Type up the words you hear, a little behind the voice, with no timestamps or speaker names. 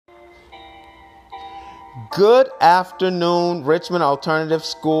Good afternoon, Richmond Alternative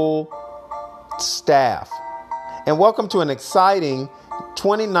School staff, and welcome to an exciting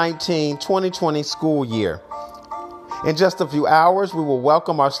 2019-2020 school year. In just a few hours, we will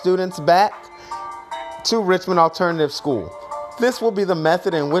welcome our students back to Richmond Alternative School. This will be the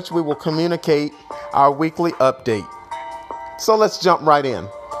method in which we will communicate our weekly update. So let's jump right in.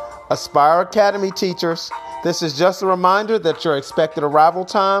 Aspire Academy teachers, this is just a reminder that your expected arrival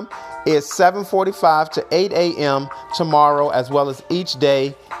time is 7:45 to 8 a.m. tomorrow, as well as each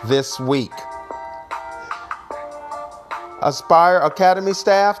day this week. Aspire Academy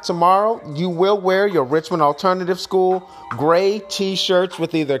staff, tomorrow you will wear your Richmond Alternative School gray t-shirts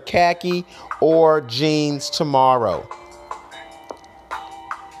with either khaki or jeans tomorrow.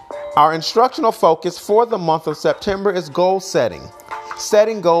 Our instructional focus for the month of September is goal setting.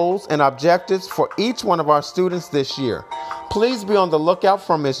 Setting goals and objectives for each one of our students this year. Please be on the lookout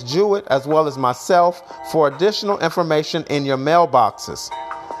for Ms. Jewett as well as myself for additional information in your mailboxes.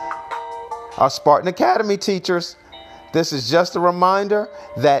 Our Spartan Academy teachers, this is just a reminder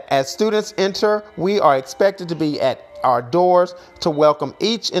that as students enter, we are expected to be at our doors to welcome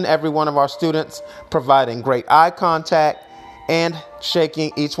each and every one of our students, providing great eye contact and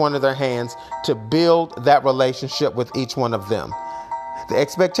shaking each one of their hands to build that relationship with each one of them. The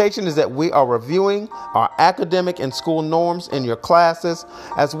expectation is that we are reviewing our academic and school norms in your classes,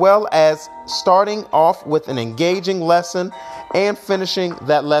 as well as starting off with an engaging lesson and finishing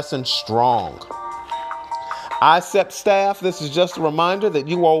that lesson strong. ISEP staff, this is just a reminder that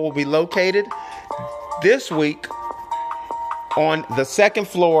you all will be located this week on the second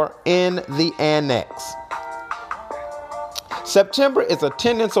floor in the annex. September is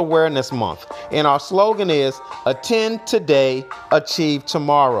Attendance Awareness Month, and our slogan is Attend Today, Achieve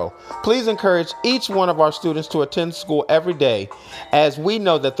Tomorrow. Please encourage each one of our students to attend school every day, as we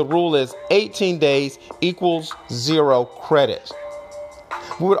know that the rule is 18 days equals 0 credit.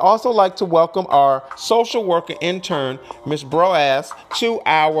 We would also like to welcome our social worker intern, Ms. Broas, to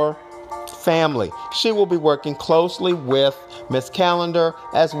our family. She will be working closely with Ms. Callender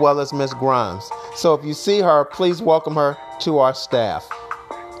as well as Ms. Grimes. So if you see her, please welcome her to our staff.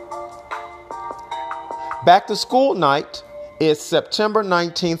 Back to school night is September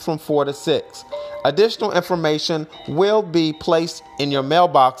 19th from 4 to 6. Additional information will be placed in your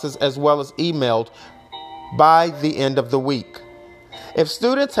mailboxes as well as emailed by the end of the week. If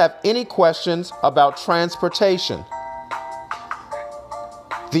students have any questions about transportation,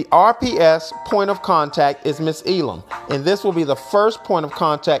 the RPS point of contact is Miss Elam, and this will be the first point of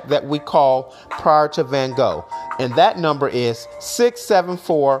contact that we call prior to Van Gogh. And that number is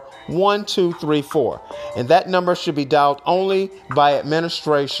 674-1234. And that number should be dialed only by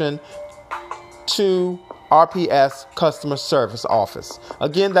administration to RPS Customer Service Office.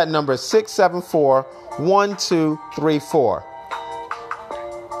 Again, that number is 674-1234.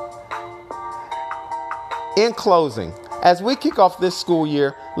 In closing, as we kick off this school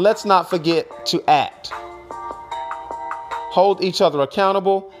year, let's not forget to act. Hold each other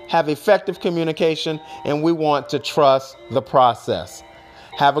accountable, have effective communication, and we want to trust the process.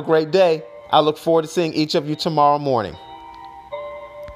 Have a great day. I look forward to seeing each of you tomorrow morning.